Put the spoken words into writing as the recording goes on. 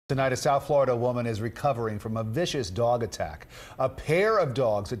Tonight, a South Florida woman is recovering from a vicious dog attack. A pair of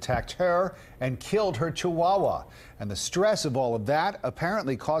dogs attacked her and killed her Chihuahua. And the stress of all of that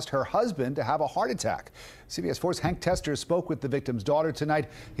apparently caused her husband to have a heart attack. CBS 4's Hank Tester spoke with the victim's daughter tonight.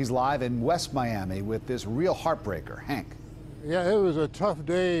 He's live in West Miami with this real heartbreaker. Hank. Yeah, it was a tough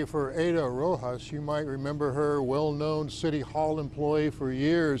day for Ada Rojas. You might remember her, well-known City Hall employee for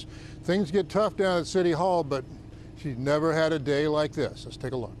years. Things get tough down at City Hall, but she's never had a day like this. Let's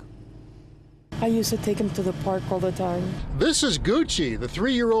take a look. I used to take him to the park all the time. This is Gucci, the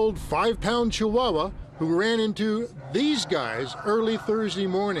 3-year-old 5-pound Chihuahua who ran into these guys early Thursday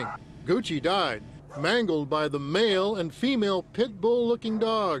morning. Gucci died, mangled by the male and female pit bull-looking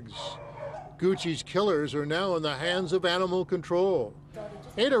dogs. Gucci's killers are now in the hands of animal control.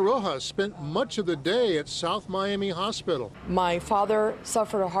 Ada Rojas spent much of the day at South Miami Hospital. My father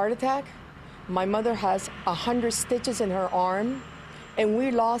suffered a heart attack. My mother has 100 stitches in her arm, and we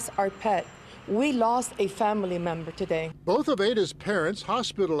lost our pet. We lost a family member today. Both of Ada's parents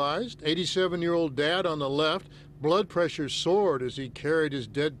hospitalized. 87-year-old dad on the left, blood pressure soared as he carried his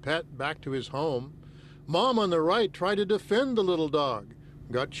dead pet back to his home. Mom on the right tried to defend the little dog,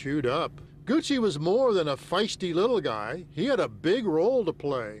 got chewed up. Gucci was more than a feisty little guy. He had a big role to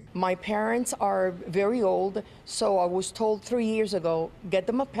play. My parents are very old, so I was told 3 years ago, get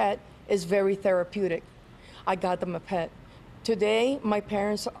them a pet. Is very therapeutic. I got them a pet. Today, my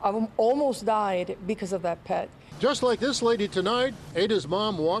parents almost died because of that pet. Just like this lady tonight, Ada's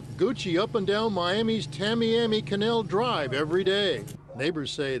mom walked Gucci up and down Miami's Tamiami Canal Drive every day.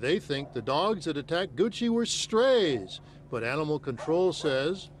 Neighbors say they think the dogs that attacked Gucci were strays, but animal control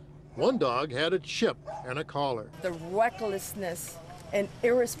says one dog had a chip and a collar. The recklessness and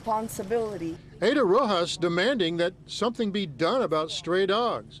irresponsibility. Ada Rojas demanding that something be done about stray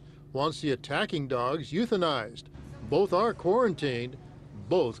dogs. Wants the attacking dogs euthanized. Both are quarantined.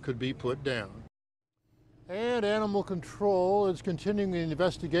 Both could be put down. And animal control is continuing the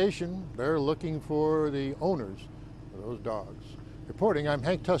investigation. They're looking for the owners of those dogs. Reporting, I'm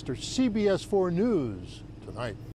Hank Tester, CBS 4 News Tonight.